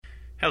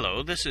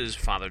Hello, this is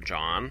Father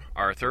John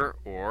Arthur,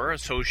 or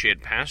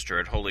Associate Pastor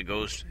at Holy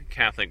Ghost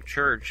Catholic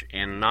Church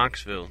in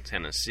Knoxville,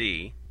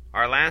 Tennessee.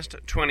 Our last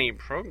 20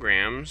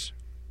 programs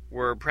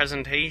were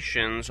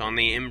presentations on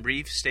the in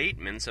brief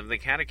statements of the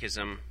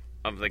Catechism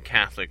of the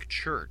Catholic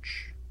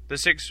Church. The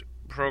 6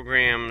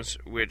 programs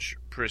which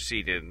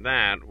preceded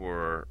that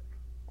were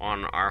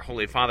on our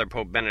Holy Father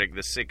Pope Benedict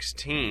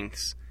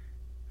XVI's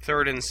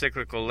third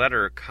encyclical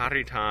letter,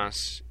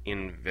 Caritas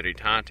in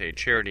Veritate,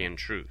 Charity and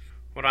Truth.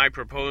 What I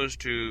propose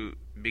to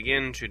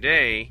begin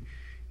today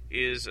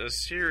is a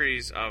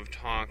series of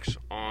talks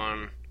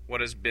on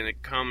what has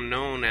become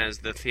known as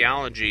the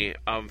theology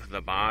of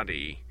the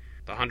body.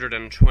 The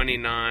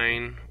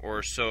 129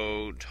 or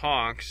so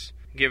talks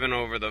given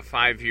over the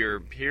 5-year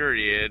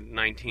period,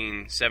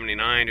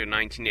 1979 to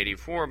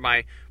 1984,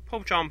 by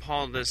Pope John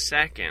Paul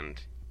II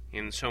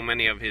in so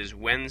many of his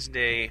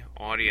Wednesday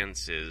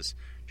audiences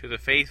to the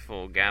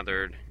faithful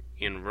gathered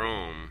in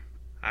Rome.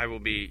 I will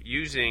be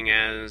using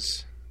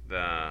as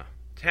the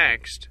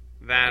text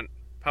that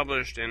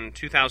published in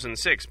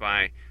 2006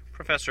 by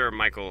Professor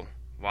Michael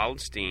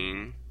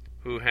Waldstein,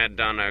 who had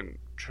done a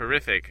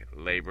terrific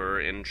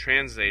labor in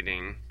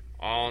translating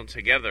all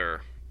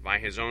together by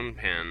his own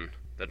pen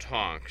the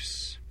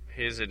talks.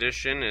 His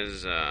edition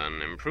is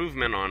an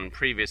improvement on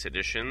previous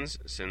editions,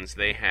 since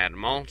they had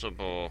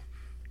multiple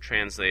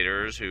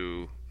translators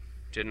who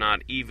did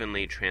not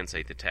evenly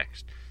translate the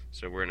text.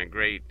 So we're in a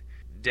great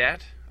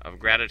debt of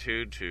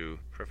gratitude to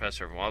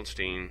Professor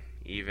Waldstein,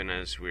 even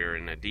as we're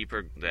in a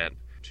deeper debt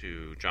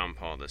to John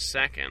Paul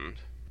II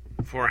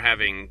for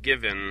having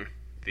given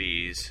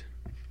these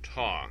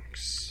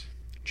talks.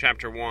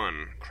 Chapter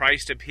 1,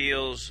 Christ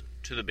appeals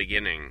to the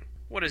beginning.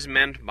 What is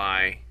meant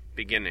by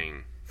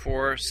beginning?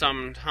 For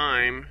some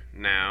time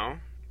now,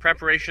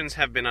 preparations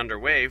have been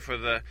underway for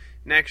the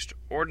next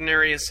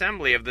ordinary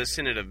assembly of the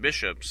Synod of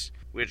Bishops,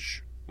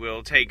 which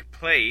will take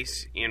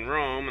place in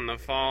Rome in the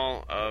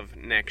fall of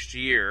next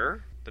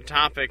year. The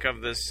topic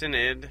of the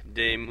Synod,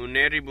 De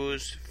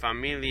Munieribus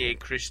Familiae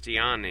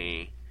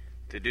Christianae,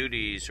 the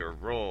duties or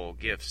role,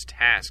 gifts,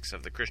 tasks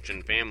of the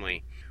Christian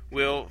family,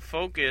 will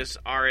focus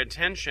our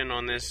attention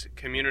on this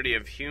community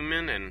of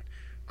human and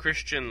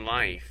Christian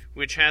life,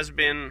 which has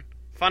been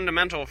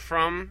fundamental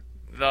from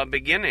the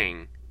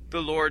beginning.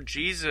 The Lord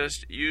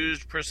Jesus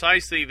used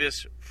precisely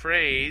this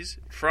phrase,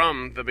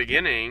 from the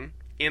beginning,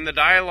 in the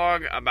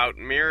dialogue about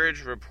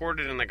marriage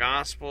reported in the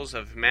Gospels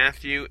of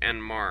Matthew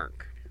and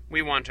Mark.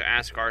 We want to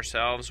ask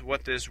ourselves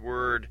what this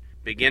word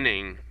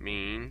beginning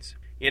means.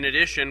 In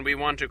addition, we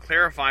want to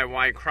clarify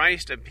why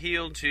Christ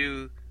appealed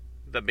to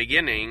the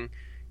beginning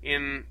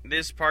in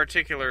this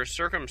particular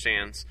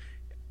circumstance,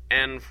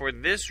 and for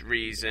this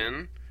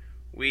reason,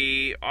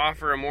 we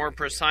offer a more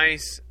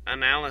precise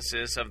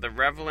analysis of the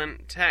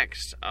relevant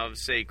text of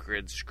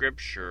sacred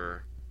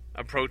Scripture,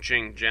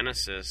 approaching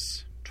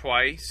Genesis.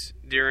 Twice,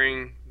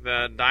 during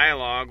the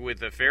dialogue with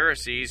the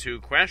Pharisees who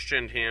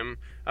questioned him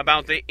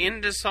about the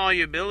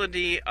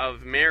indissolubility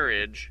of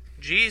marriage,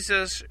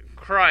 Jesus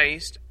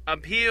Christ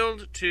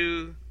appealed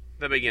to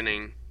the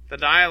beginning. The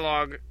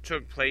dialogue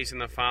took place in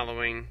the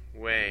following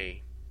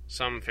way.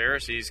 Some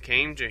Pharisees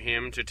came to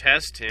him to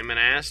test him and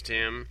asked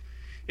him,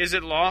 "Is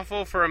it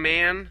lawful for a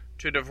man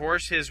to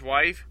divorce his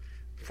wife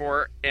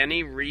for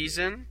any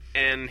reason?"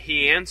 And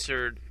he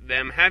answered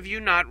them, "Have you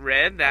not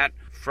read that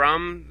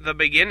from the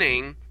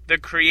beginning the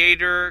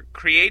Creator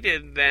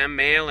created them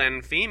male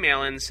and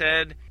female, and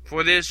said,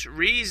 'For this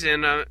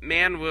reason a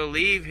man will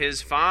leave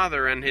his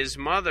father and his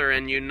mother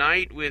and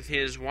unite with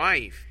his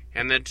wife,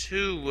 and the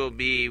two will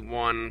be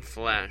one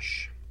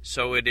flesh.'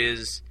 So it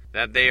is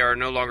that they are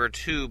no longer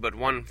two but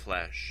one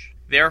flesh.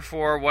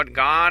 Therefore what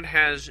God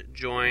has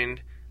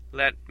joined,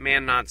 let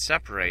man not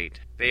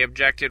separate." They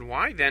objected,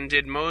 "Why then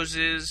did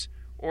Moses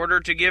order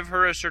to give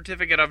her a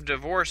certificate of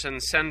divorce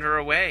and send her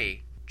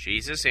away?"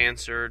 Jesus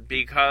answered,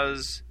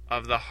 "Because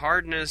of the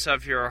hardness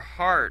of your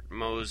heart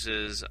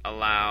Moses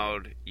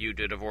allowed you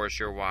to divorce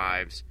your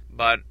wives,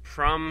 but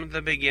from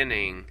the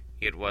beginning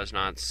it was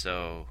not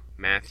so."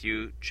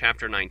 Matthew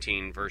chapter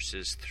 19,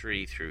 verses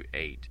 3 through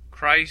 8.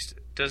 Christ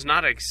does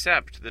not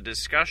accept the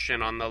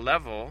discussion on the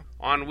level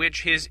on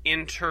which his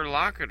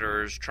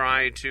interlocutors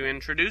try to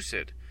introduce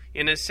it.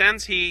 In a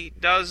sense, he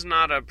does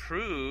not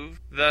approve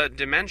the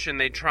dimension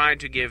they try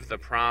to give the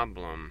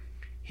problem.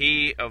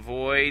 He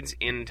avoids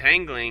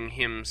entangling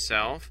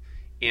himself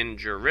in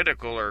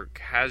juridical or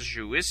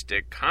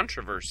casuistic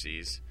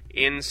controversies.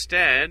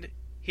 Instead,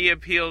 he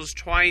appeals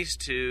twice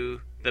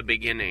to the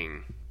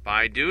beginning.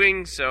 By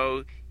doing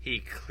so, he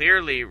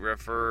clearly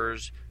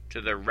refers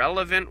to the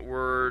relevant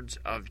words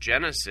of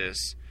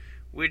Genesis,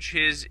 which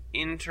his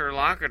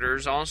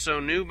interlocutors also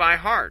knew by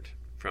heart.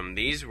 From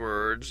these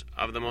words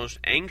of the most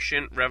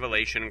ancient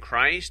revelation,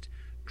 Christ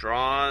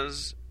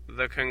draws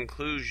the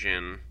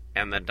conclusion,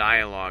 and the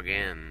dialogue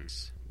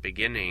ends.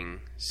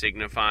 Beginning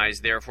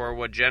signifies, therefore,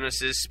 what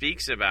Genesis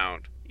speaks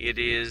about. It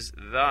is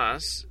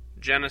thus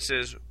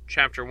Genesis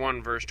chapter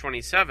 1, verse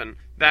 27,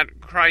 that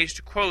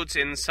Christ quotes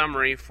in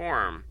summary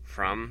form,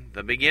 "From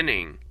the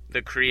beginning,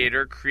 the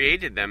Creator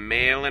created them,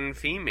 male and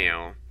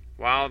female."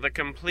 while the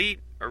complete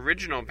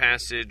original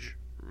passage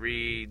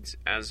reads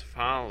as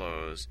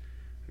follows: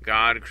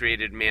 God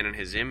created man in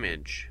his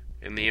image.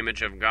 In the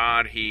image of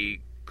God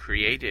he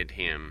created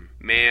him.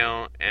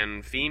 Male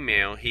and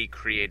female he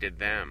created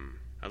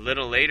them. A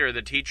little later,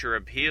 the teacher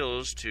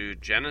appeals to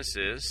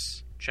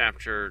Genesis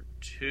chapter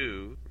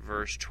 2,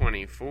 verse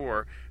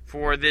 24.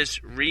 For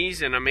this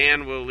reason a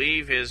man will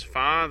leave his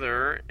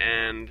father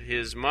and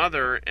his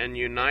mother and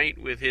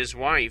unite with his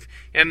wife,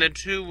 and the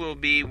two will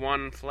be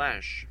one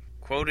flesh.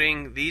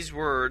 Quoting these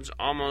words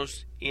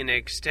almost in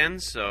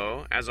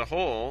extenso as a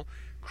whole,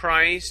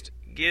 Christ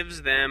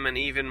gives them an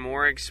even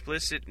more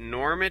explicit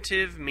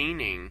normative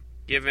meaning,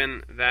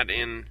 given that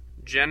in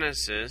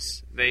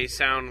Genesis they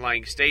sound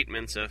like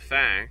statements of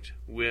fact: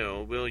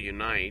 will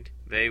unite,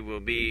 they will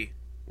be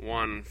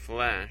one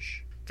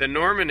flesh. The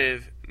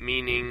normative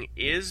meaning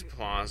is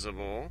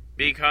plausible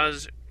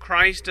because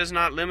Christ does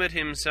not limit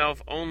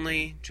himself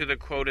only to the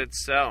quote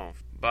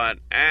itself, but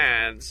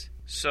adds,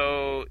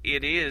 so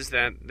it is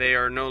that they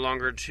are no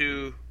longer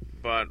two,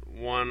 but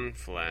one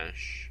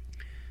flesh.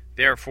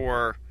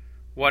 Therefore,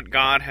 what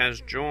God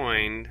has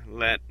joined,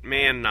 let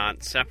man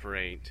not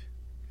separate.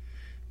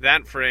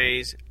 That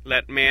phrase,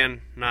 let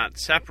man not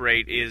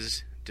separate,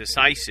 is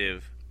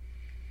decisive.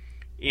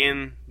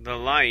 In the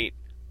light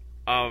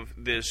of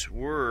this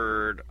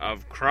word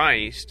of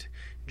Christ,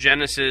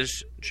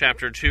 Genesis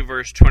chapter 2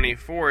 verse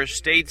 24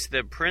 states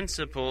the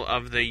principle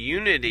of the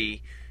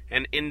unity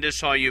and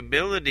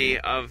indissolubility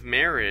of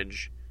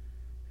marriage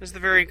as the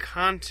very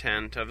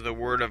content of the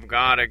Word of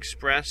God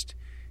expressed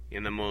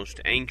in the most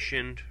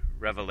ancient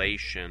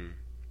revelation.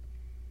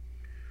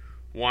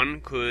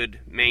 One could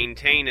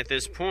maintain at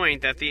this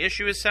point that the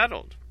issue is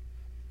settled,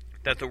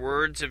 that the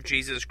words of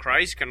Jesus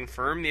Christ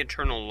confirm the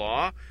eternal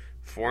law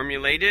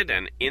formulated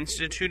and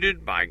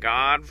instituted by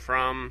God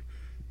from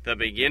the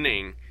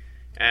beginning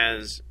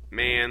as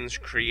man's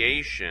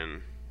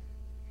creation.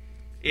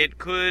 It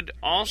could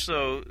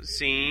also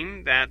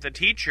seem that the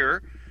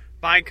teacher,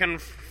 by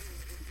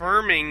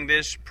confirming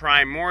this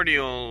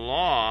primordial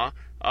law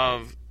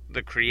of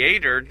the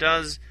Creator,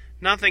 does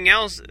nothing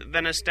else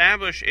than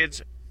establish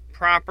its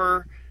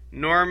proper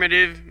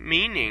normative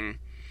meaning,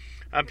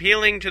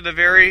 appealing to the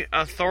very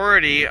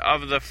authority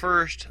of the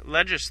first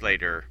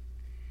legislator.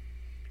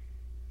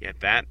 Yet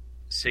that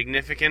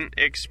significant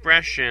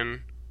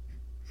expression,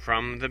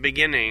 from the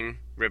beginning,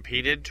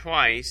 repeated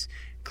twice,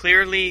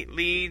 clearly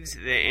leads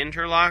the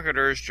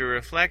interlocutors to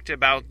reflect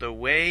about the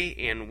way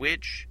in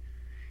which,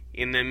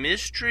 in the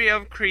mystery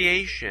of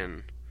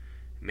creation,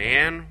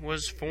 man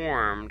was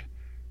formed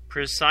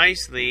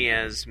precisely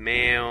as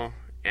male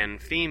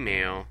and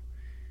female,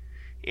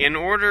 in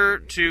order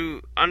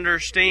to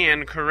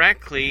understand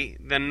correctly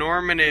the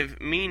normative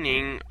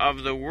meaning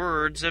of the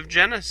words of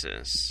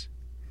Genesis.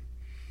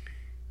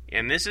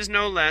 And this is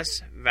no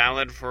less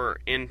valid for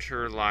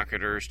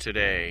interlocutors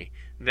today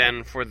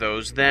than for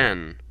those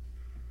then.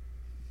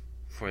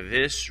 For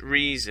this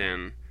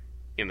reason,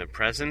 in the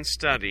present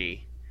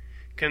study,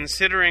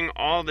 considering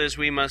all this,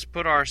 we must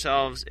put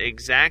ourselves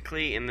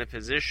exactly in the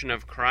position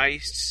of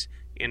Christ's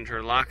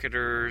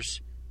interlocutors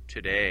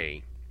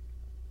today.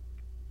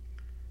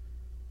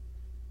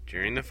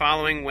 During the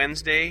following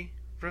Wednesday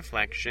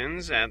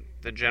reflections at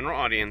the general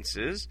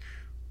audiences,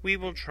 we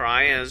will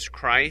try as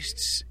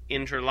Christ's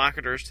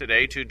interlocutors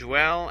today to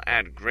dwell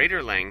at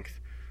greater length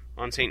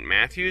on St.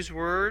 Matthew's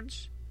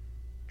words,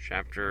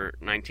 chapter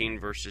 19,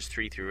 verses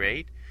 3 through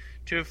 8,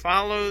 to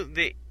follow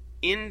the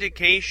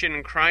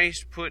indication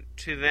Christ put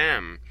to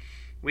them.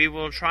 We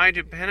will try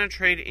to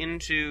penetrate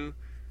into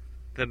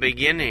the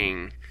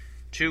beginning,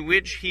 to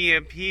which he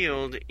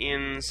appealed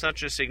in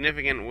such a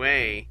significant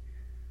way.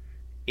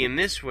 In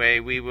this way,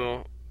 we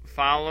will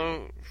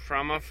follow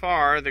from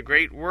afar the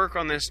great work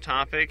on this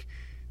topic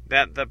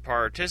that the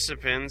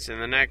participants in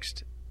the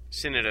next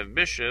Synod of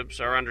Bishops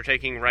are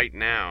undertaking right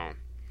now.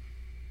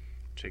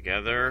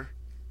 Together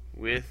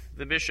with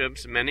the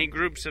bishops, many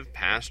groups of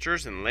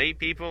pastors and lay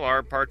people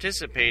are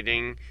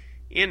participating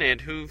in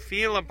it who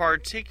feel a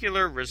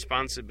particular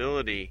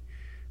responsibility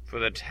for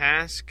the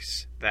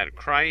tasks that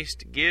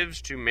Christ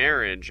gives to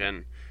marriage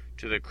and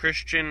to the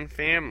Christian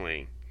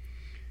family.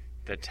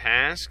 The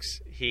tasks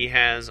he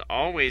has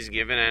always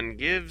given and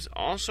gives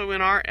also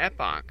in our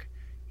epoch,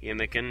 in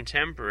the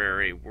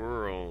contemporary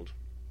world.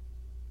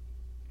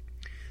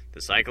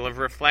 The cycle of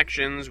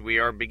reflections we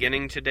are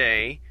beginning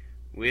today,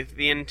 with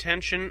the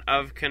intention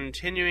of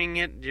continuing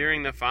it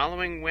during the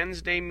following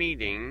Wednesday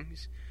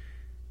meetings,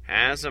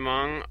 has,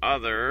 among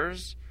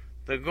others,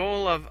 the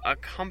goal of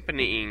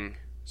accompanying,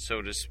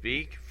 so to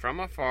speak,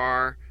 from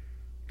afar,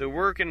 the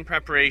work in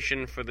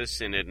preparation for the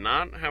Synod,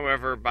 not,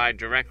 however, by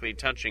directly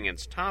touching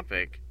its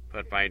topic,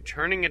 but by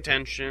turning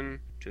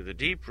attention to the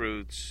deep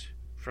roots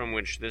from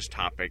which this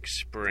topic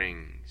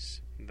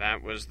springs.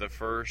 That was the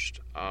first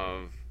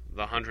of the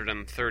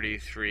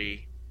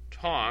 133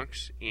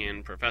 talks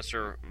in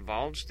Professor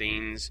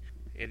Waldstein's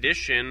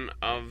edition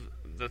of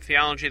the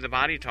Theology of the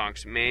Body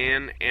Talks,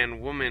 Man and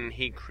Woman,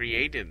 He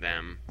Created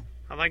Them.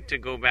 I'd like to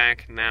go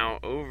back now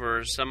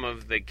over some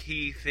of the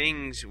key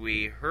things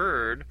we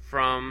heard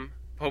from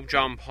Pope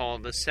John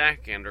Paul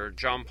II, or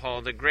John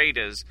Paul the Great,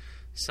 as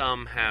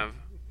some have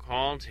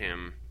called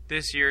him.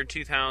 This year,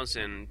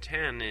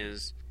 2010,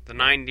 is the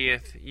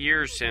 90th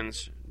year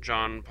since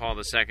John Paul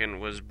II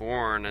was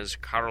born as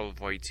Karol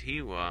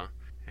Wojtyła,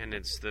 and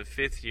it's the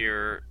 5th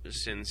year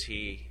since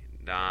he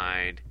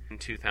died in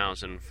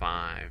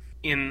 2005.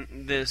 In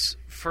this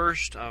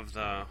first of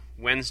the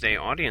Wednesday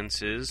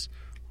audiences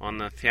on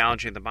the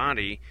theology of the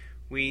body,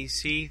 we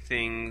see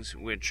things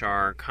which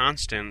are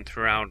constant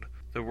throughout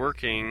the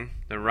working,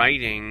 the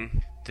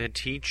writing, the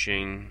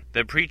teaching,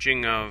 the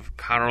preaching of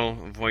Karol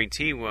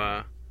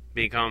Wojtyła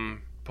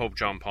become Pope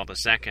John Paul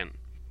II.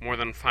 More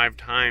than 5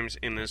 times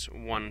in this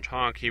one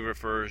talk he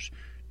refers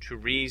to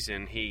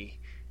reason. He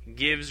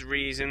gives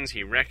reasons,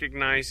 he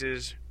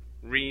recognizes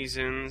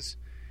reasons.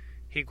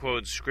 He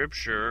quotes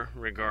scripture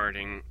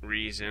regarding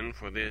reason.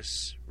 For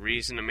this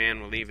reason a man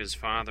will leave his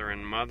father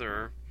and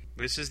mother.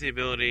 This is the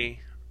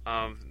ability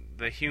of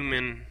the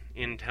human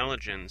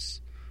intelligence,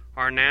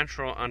 our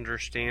natural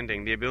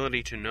understanding, the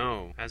ability to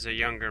know. As a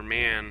younger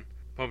man,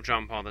 Pope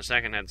John Paul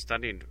II had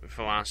studied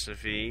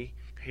philosophy.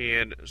 He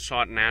had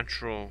sought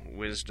natural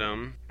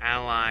wisdom,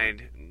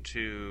 allied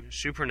to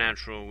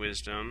supernatural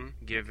wisdom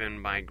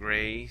given by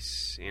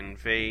grace, in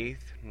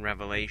faith, and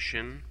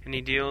revelation. And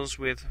he deals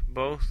with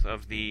both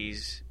of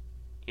these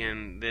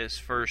in this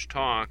first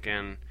talk,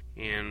 and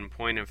in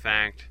point of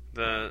fact,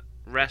 the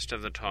rest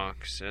of the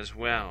talks as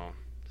well,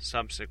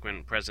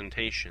 subsequent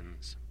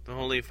presentations. The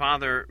Holy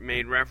Father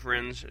made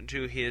reference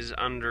to his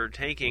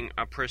undertaking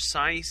a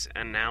precise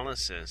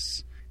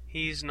analysis.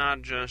 He's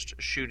not just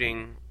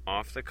shooting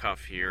off the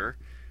cuff here.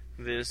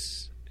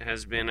 This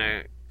has been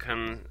a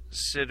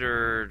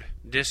considered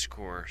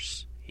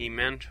discourse. He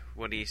meant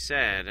what he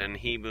said, and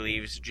he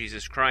believes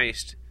Jesus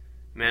Christ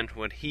meant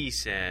what he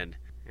said,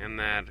 and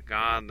that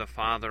God the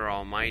Father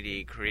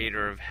Almighty,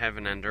 creator of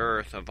heaven and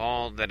earth, of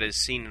all that is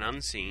seen and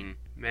unseen,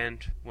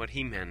 meant what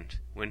he meant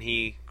when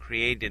he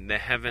created the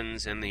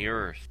heavens and the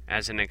earth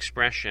as an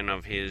expression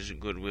of his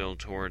goodwill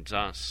towards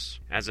us,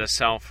 as a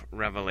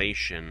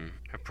self-revelation.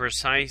 A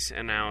precise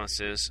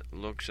analysis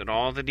looks at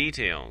all the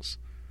details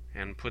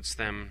and puts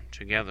them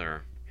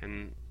together.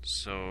 And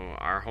so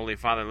our Holy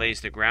Father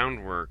lays the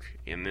groundwork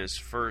in this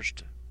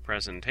first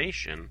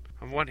presentation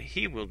of what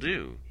he will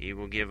do. He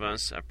will give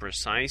us a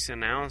precise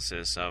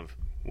analysis of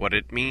what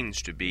it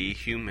means to be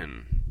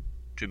human,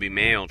 to be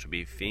male, to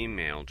be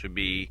female, to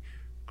be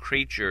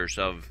creatures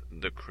of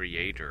the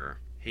Creator.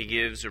 He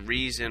gives a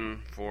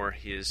reason for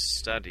his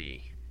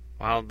study.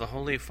 While the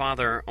Holy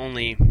Father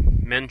only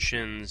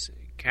mentions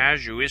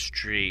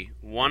casuistry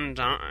one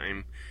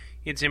time,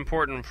 it's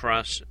important for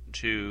us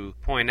to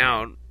point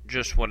out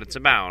just what it's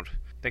about.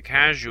 The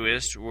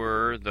casuists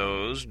were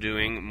those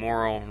doing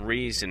moral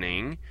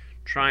reasoning,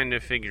 trying to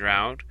figure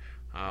out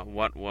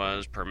what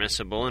was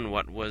permissible and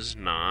what was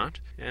not.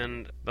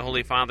 And the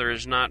Holy Father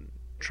is not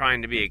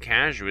trying to be a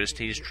casuist,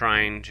 he's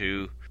trying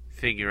to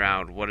figure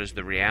out what is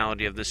the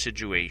reality of the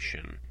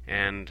situation.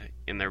 And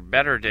in their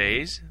better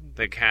days,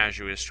 the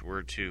casuists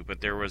were too,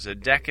 but there was a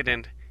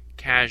decadent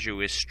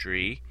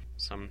casuistry,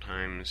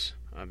 sometimes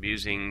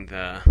abusing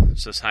the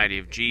Society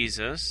of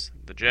Jesus,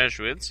 the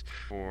Jesuits,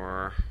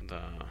 for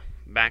the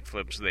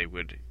backflips they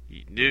would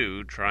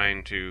do,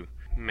 trying to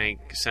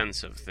make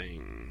sense of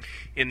things.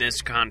 In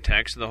this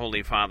context, the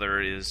Holy Father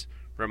is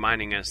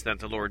reminding us that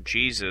the Lord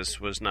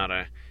Jesus was not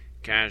a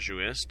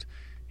casuist.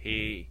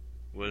 He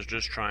was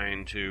just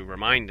trying to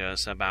remind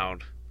us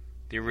about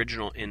the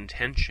original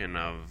intention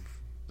of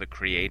the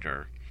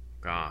Creator,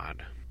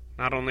 God.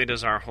 Not only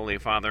does our Holy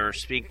Father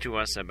speak to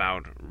us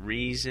about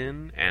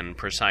reason and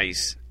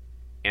precise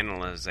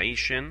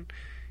analyzation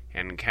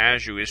and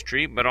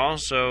casuistry, but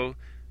also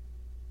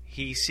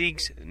he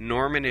seeks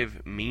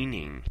normative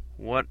meaning.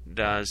 What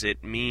does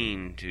it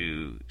mean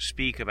to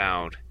speak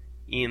about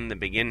in the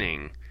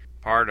beginning?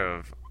 Part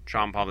of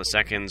John Paul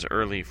II's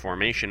early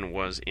formation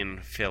was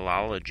in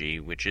philology,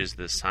 which is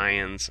the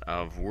science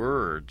of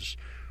words,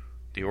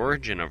 the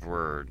origin of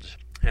words.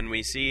 And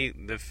we see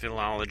the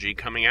philology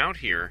coming out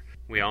here.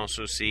 We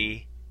also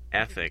see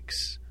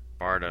ethics,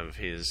 part of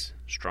his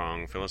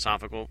strong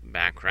philosophical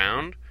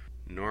background,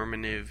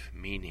 normative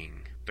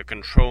meaning, the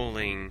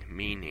controlling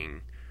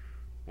meaning.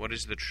 What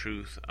is the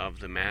truth of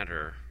the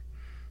matter?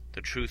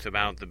 The truth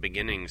about the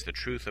beginnings, the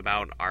truth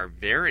about our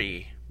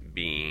very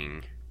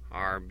being,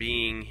 our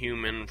being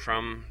human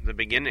from the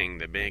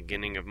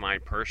beginning of my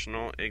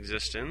personal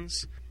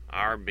existence,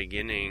 our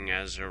beginning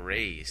as a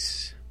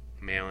race,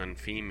 male and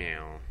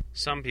female.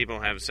 Some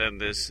people have said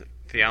this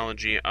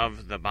theology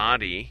of the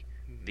body,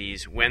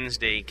 these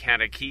Wednesday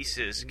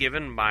catechesis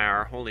given by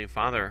our Holy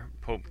Father,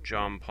 Pope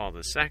John Paul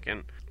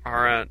II,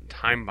 are a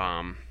time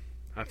bomb,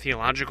 a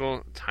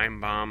theological time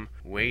bomb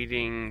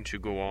waiting to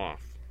go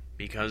off.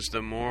 Because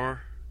the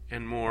more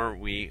and more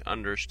we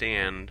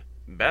understand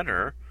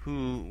better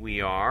who we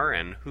are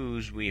and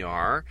whose we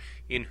are,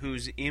 in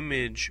whose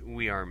image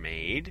we are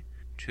made,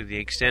 to the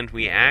extent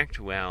we act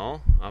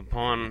well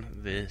upon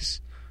this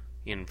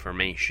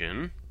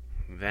information,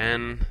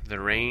 then the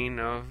reign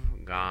of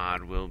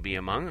God will be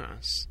among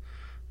us,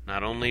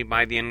 not only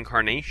by the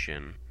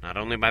incarnation, not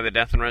only by the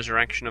death and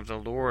resurrection of the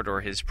Lord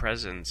or his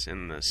presence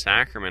in the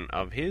sacrament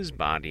of his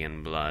body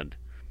and blood,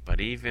 but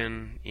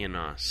even in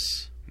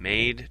us,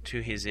 made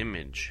to his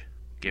image,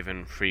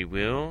 given free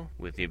will,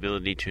 with the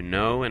ability to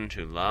know and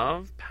to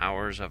love,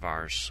 powers of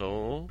our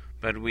soul.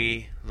 But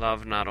we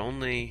love not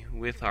only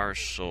with our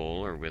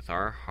soul or with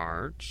our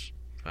hearts,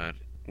 but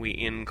we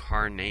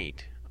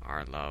incarnate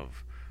our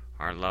love.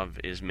 Our love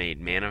is made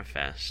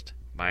manifest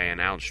by an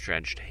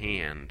outstretched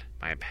hand,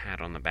 by a pat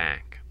on the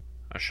back,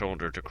 a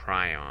shoulder to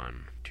cry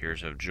on,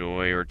 tears of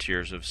joy or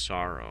tears of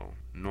sorrow.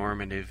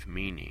 Normative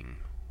meaning.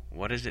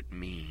 What does it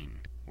mean?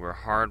 We're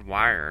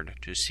hardwired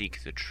to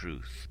seek the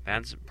truth.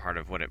 That's part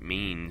of what it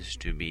means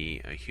to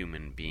be a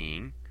human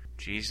being.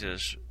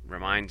 Jesus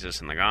reminds us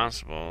in the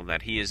gospel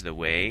that he is the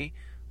way,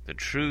 the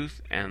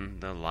truth,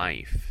 and the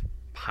life.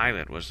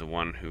 Pilate was the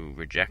one who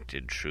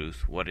rejected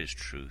truth. What is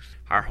truth?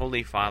 Our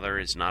Holy Father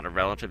is not a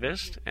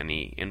relativist, and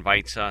he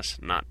invites us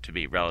not to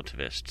be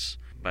relativists,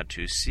 but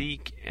to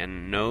seek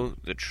and know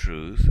the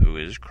truth, who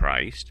is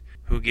Christ,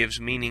 who gives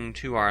meaning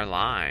to our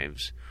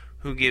lives,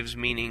 who gives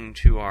meaning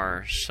to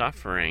our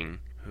suffering,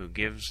 who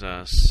gives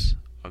us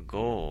a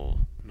goal,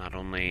 not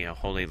only a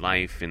holy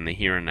life in the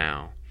here and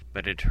now,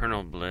 but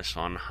eternal bliss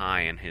on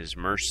high in his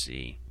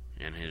mercy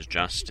and his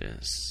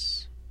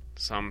justice.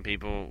 Some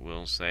people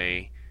will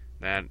say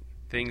that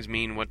things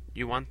mean what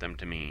you want them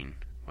to mean.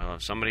 Well,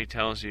 if somebody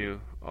tells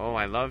you, oh,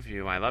 I love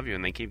you,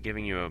 and they keep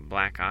giving you a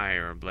black eye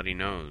or a bloody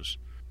nose,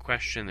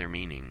 question their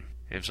meaning.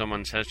 If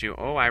someone says to you,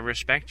 oh, I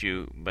respect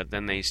you, but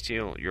then they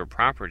steal your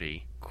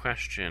property,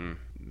 question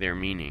their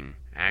meaning.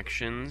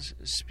 Actions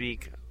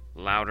speak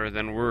louder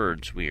than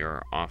words, we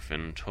are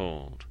often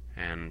told.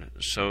 And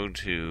so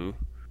too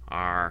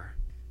are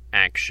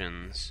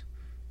actions.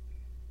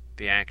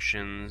 The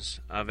actions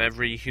of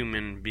every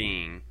human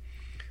being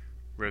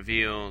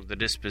reveal the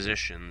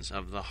dispositions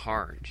of the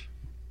heart.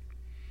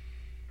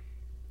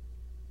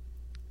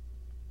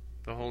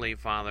 The Holy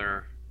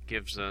Father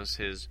gives us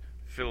his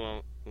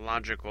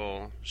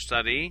philological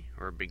study,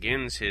 or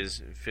begins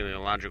his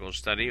philological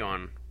study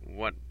on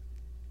what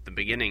the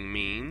beginning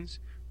means.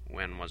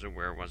 When was it?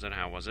 Where was it?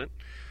 How was it?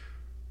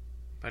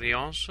 But he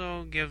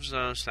also gives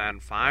us that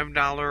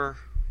 $5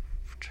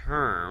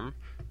 term,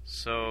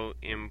 so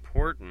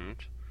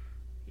important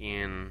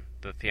in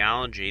the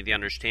theology, the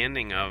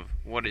understanding of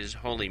what is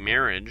holy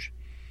marriage,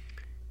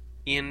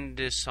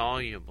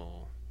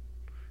 indissoluble.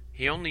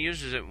 He only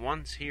uses it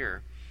once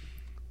here,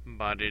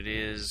 but it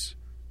is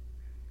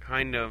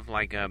kind of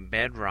like a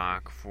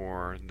bedrock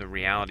for the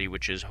reality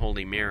which is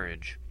holy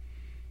marriage.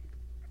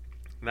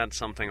 That's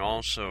something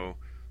also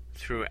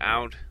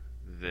throughout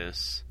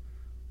this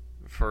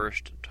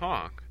first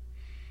talk.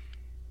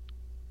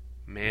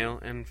 Male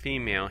and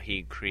female,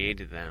 he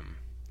created them.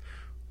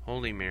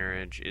 Holy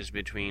marriage is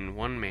between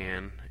one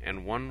man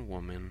and one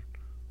woman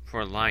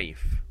for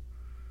life,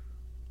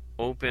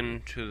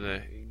 open to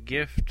the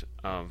gift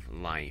of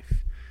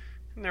life.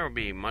 And there will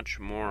be much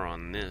more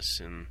on this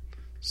in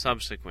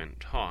subsequent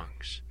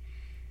talks.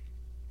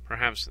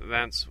 Perhaps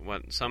that's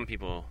what some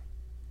people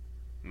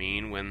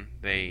mean when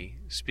they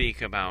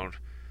speak about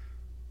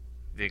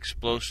the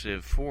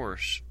explosive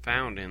force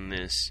found in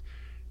this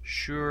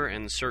sure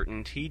and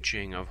certain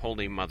teaching of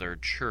Holy Mother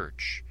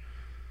Church.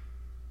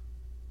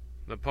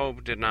 The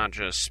Pope did not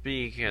just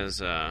speak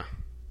as a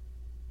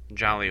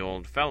jolly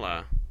old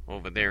fella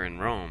over there in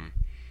Rome.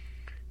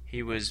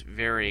 He was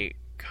very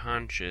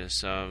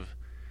conscious of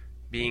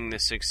being the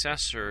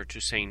successor to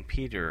St.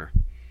 Peter,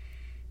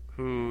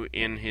 who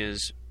in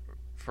his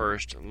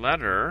first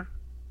letter,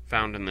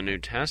 found in the New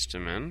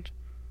Testament,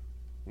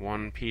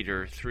 1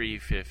 Peter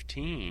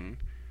 3:15,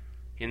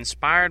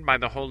 inspired by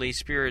the Holy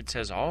Spirit,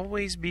 says,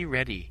 "Always be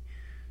ready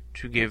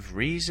to give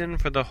reason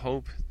for the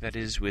hope that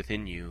is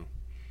within you."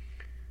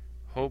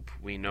 Hope,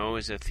 we know,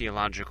 is a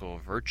theological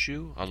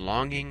virtue, a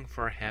longing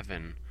for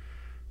heaven,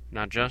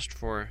 not just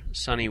for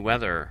sunny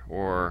weather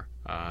or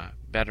a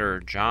better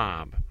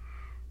job.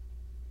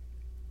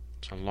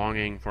 It's a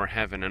longing for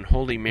heaven. And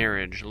holy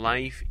marriage,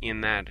 life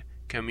in that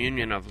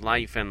communion of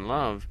life and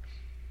love,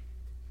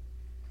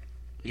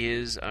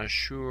 is a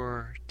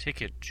sure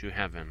ticket to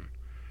heaven.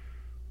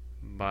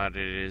 But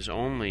it is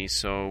only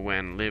so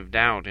when lived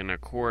out in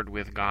accord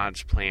with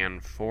God's plan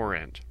for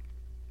it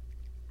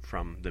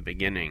from the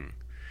beginning.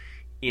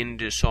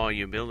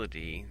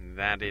 Indissolubility,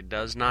 that it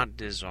does not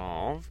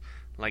dissolve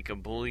like a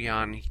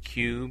bouillon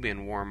cube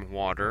in warm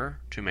water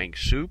to make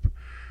soup,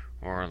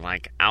 or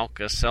like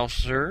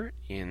Alka-Seltzer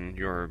in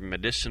your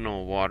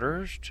medicinal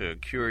waters to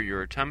cure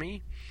your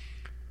tummy.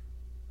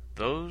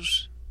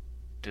 Those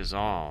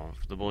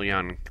dissolve, the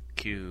bouillon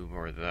cube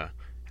or the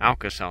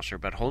Alka-Seltzer,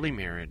 but holy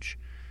marriage,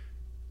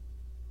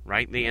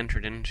 rightly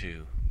entered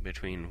into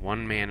between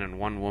one man and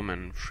one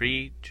woman,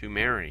 free to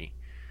marry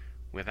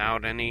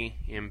without any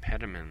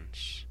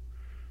impediments,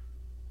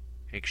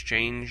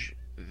 exchange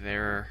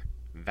their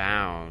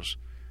vows,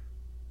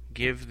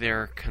 give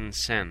their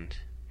consent,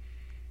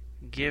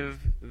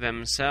 give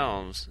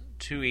themselves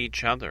to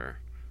each other,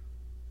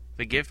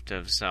 the gift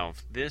of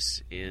self.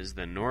 This is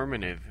the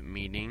normative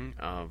meaning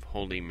of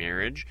holy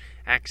marriage,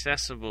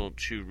 accessible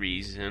to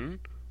reason,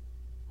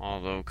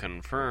 although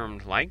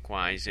confirmed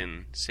likewise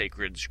in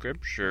sacred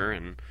scripture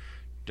and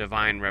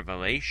divine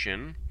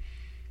revelation.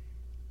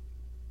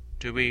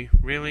 Do we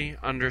really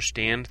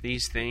understand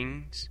these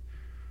things?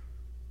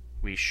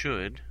 We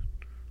should.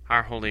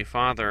 Our Holy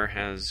Father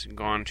has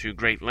gone to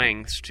great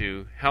lengths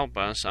to help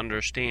us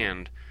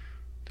understand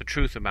the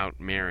truth about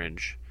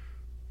marriage,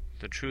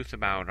 the truth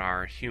about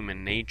our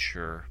human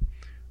nature,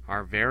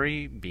 our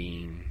very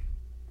being.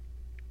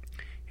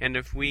 And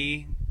if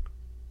we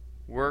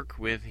work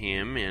with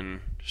him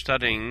in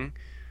studying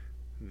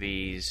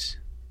these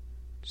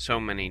so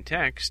many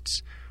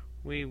texts,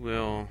 we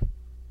will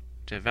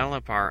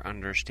develop our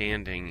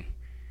understanding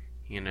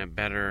in a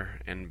better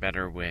and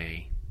better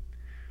way,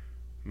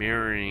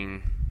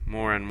 mirroring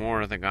more and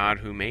more the God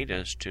who made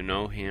us to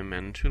know him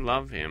and to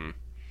love him,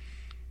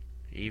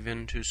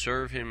 even to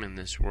serve him in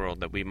this world,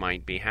 that we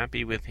might be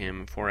happy with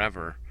him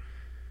forever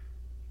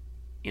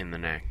in the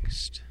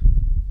next.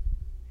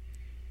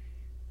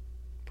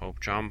 Pope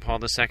John Paul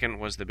II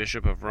was the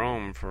Bishop of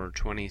Rome for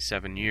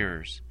 27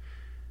 years,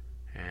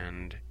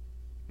 and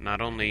not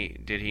only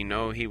did he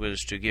know he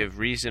was to give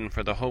reason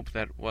for the hope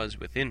that was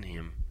within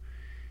him,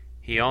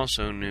 he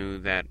also knew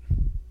that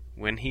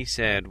when he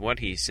said what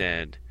he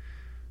said,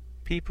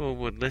 people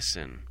would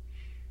listen,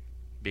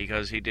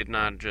 because he did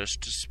not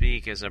just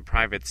speak as a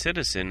private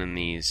citizen in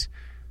these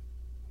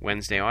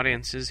Wednesday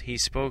audiences. He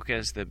spoke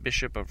as the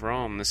Bishop of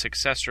Rome, the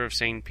successor of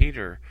St.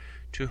 Peter,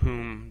 to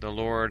whom the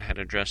Lord had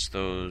addressed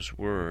those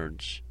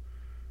words,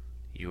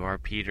 "You are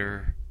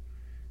Peter,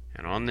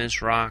 and on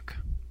this rock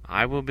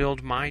I will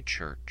build my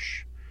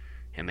church,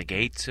 and the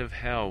gates of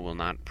hell will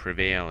not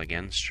prevail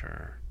against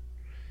her.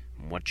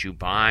 What you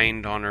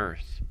bind on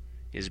earth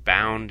is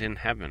bound in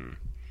heaven,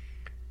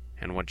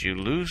 and what you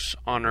loose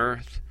on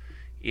earth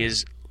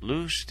is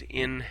loosed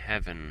in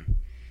heaven."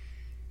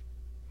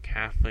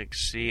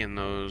 Catholics see in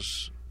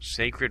those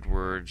sacred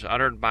words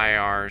uttered by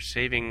our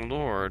saving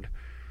Lord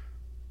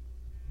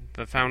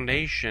the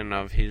foundation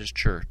of his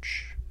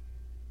church,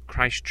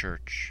 Christ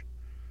Church.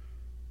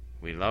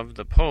 We love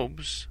the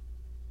popes,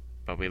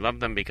 but we love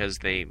them because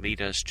they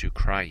lead us to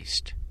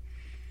Christ.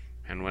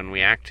 And when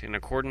we act in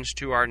accordance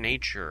to our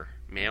nature,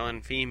 male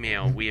and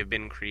female, we have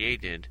been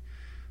created,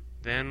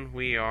 then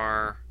we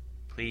are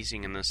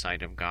pleasing in the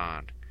sight of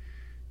God.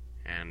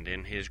 And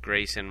in his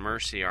grace and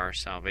mercy our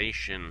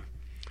salvation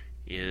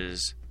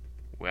is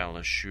well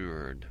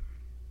assured.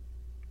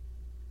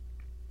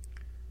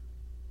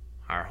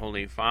 Our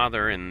Holy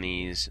Father in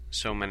these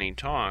so many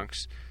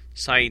talks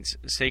cites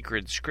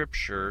sacred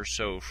scripture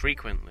so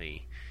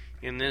frequently.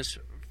 In this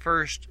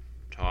first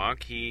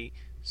talk he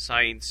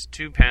cites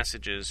two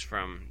passages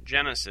from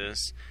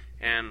Genesis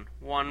and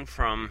one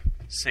from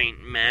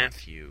St.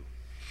 Matthew.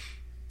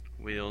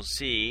 We'll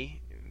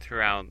see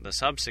throughout the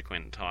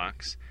subsequent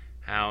talks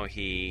how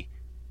he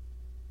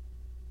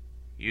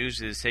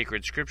uses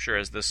sacred scripture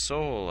as the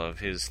soul of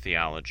his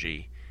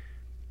theology.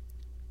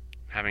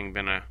 Having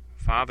been a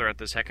father at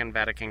the Second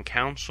Vatican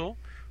Council,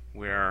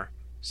 where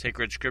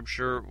sacred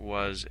scripture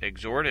was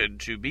exhorted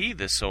to be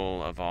the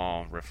soul of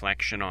all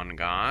reflection on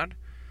God.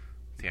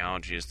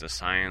 Theology is the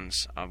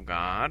science of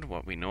God,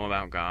 what we know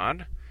about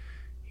God,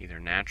 either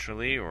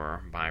naturally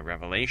or by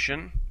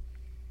revelation.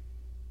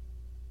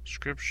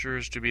 Scripture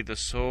is to be the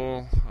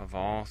soul of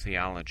all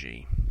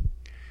theology.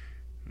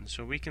 And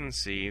so we can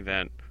see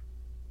that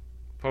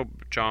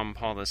Pope John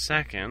Paul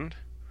II,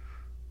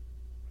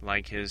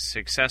 like his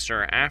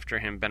successor after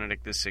him,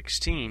 Benedict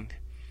XVI,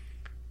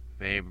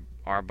 they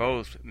are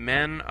both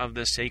men of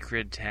the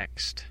sacred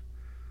text,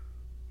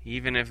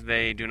 even if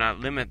they do not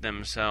limit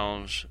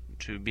themselves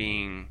to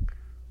being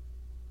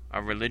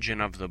a religion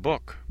of the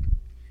book.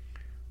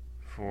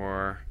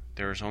 For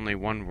there is only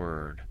one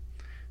Word,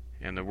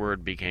 and the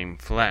Word became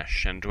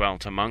flesh and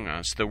dwelt among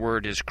us. The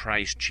Word is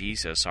Christ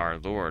Jesus our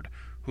Lord,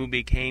 who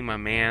became a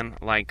man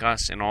like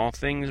us in all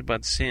things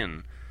but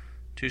sin,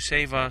 to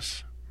save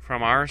us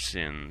from our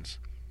sins.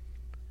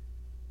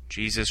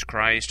 Jesus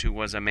Christ, who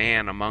was a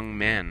man among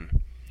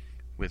men,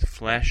 with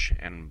flesh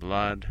and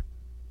blood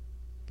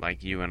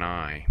like you and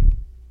I,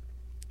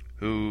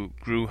 who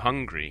grew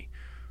hungry,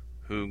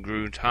 who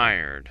grew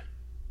tired,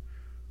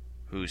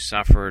 who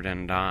suffered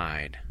and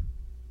died.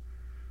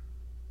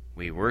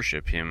 We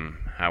worship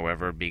him,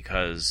 however,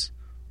 because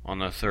on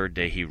the third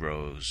day he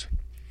rose,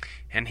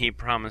 and he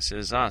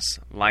promises us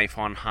life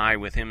on high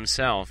with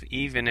himself,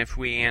 even if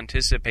we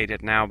anticipate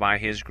it now by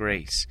his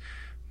grace,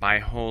 by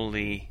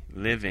holy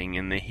living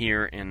in the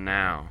here and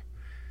now,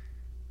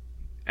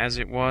 as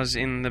it was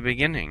in the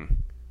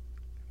beginning,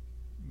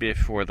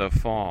 before the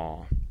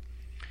fall,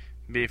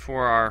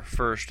 before our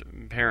first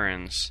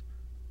parents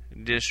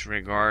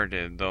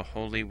disregarded the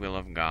holy will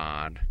of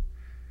God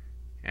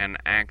and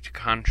act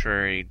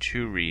contrary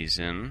to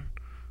reason,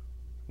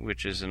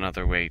 which is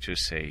another way to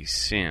say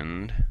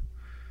sinned,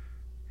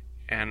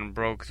 and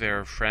broke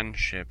their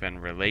friendship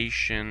and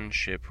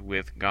relationship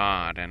with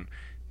God and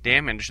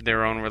damaged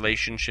their own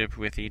relationship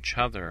with each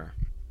other.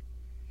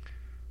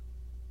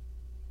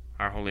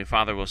 our Holy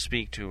Father will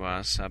speak to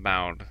us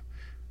about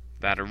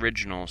that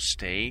original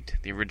state,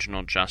 the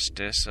original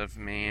justice of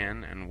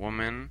man and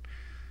woman,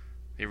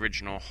 the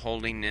original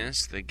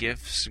holiness, the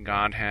gifts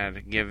God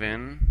had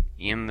given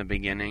in the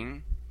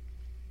beginning,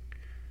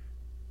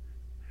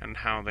 and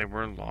how they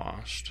were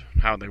lost,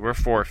 how they were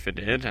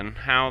forfeited, and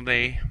how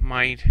they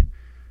might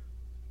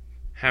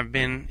have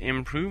been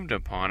improved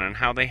upon, and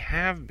how they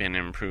have been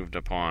improved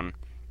upon,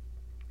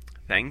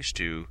 thanks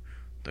to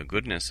the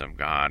goodness of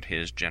God,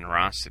 His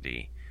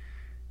generosity,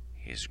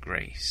 His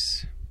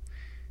grace,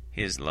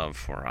 His love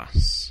for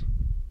us.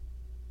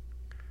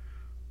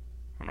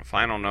 On a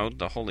final note,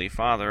 the Holy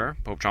Father,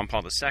 Pope John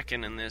Paul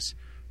II, in this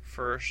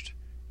first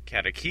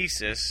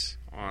catechesis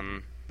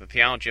on the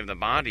theology of the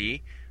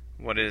body,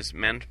 what is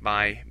meant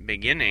by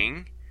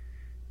beginning,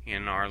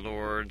 in our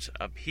Lord's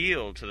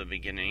appeal to the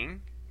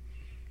beginning,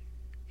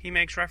 he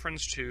makes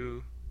reference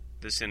to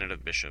the Synod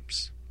of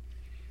Bishops.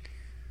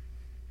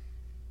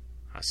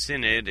 A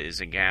synod is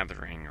a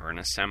gathering or an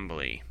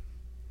assembly.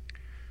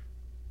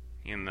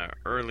 In the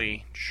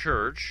early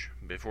church,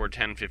 before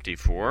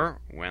 1054,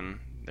 when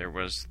there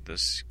was the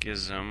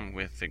schism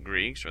with the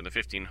Greeks, or the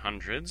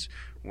 1500s,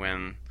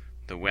 when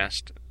the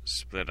West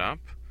split up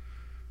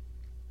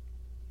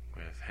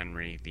with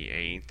Henry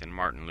VIII and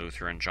Martin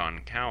Luther and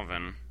John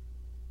Calvin,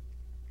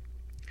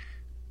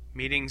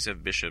 meetings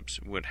of bishops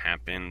would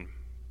happen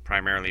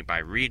primarily by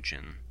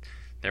region.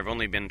 There have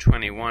only been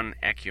 21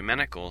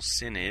 ecumenical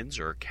synods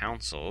or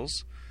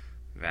councils,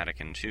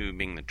 Vatican II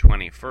being the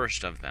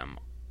 21st of them.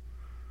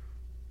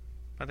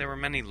 But there were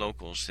many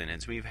local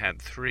synods. We've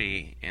had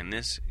 3 in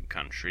this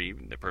country,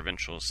 the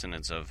provincial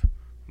synods of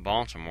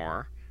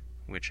Baltimore,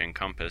 which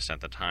encompassed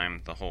at the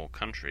time the whole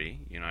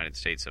country, United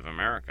States of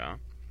America.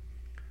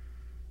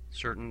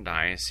 Certain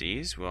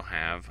dioceses will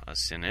have a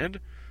synod,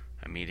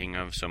 a meeting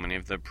of so many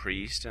of the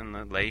priests and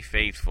the lay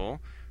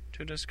faithful,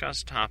 to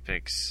discuss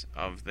topics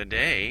of the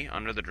day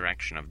under the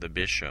direction of the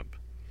bishop.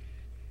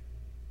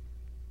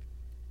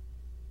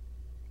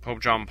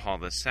 Pope John Paul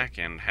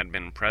II had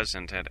been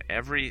present at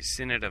every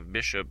Synod of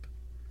Bishop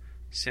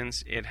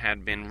since it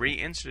had been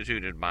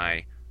reinstituted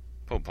by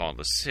Pope Paul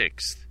VI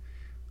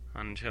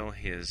until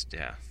his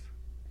death.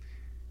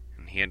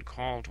 And he had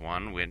called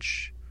one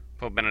which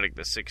Pope Benedict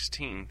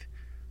XVI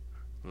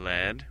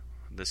led,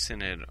 the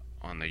Synod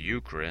on the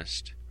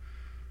Eucharist.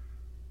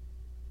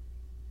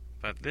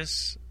 But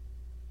this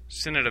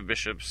Synod of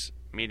Bishops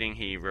meeting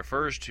he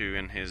refers to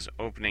in his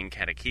opening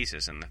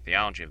catechesis in the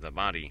theology of the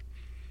body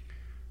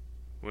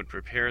would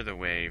prepare the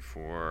way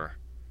for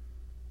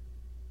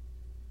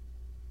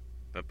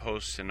the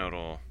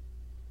post-synodal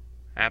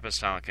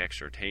apostolic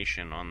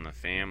exhortation on the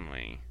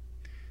family,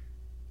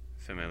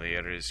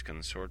 Familiaris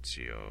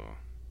Consortio.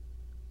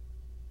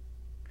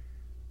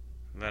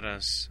 Let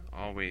us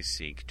always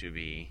seek to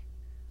be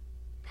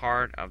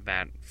part of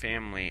that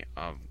family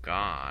of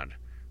God,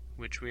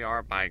 which we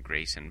are by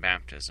grace in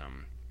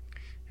baptism,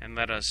 and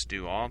let us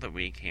do all that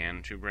we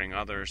can to bring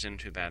others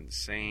into that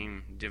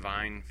same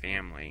divine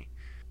family,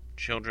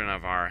 children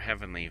of our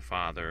Heavenly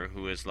Father,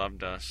 who has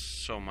loved us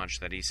so much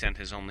that He sent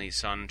His only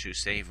Son to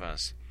save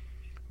us,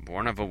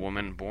 born of a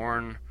woman,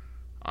 born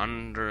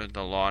under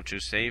the law to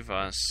save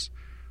us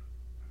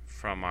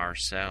from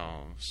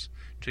ourselves,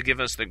 to give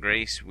us the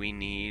grace we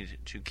need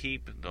to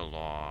keep the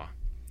law,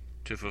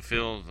 to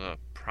fulfill the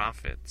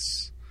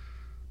prophets.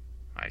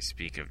 I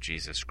speak of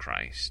Jesus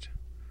Christ,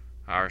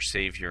 our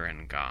Savior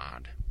and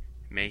God.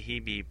 May He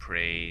be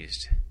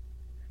praised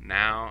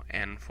now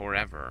and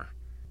forever,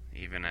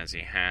 even as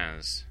He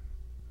has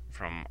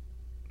from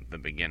the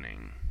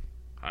beginning.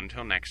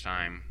 Until next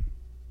time,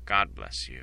 God bless you.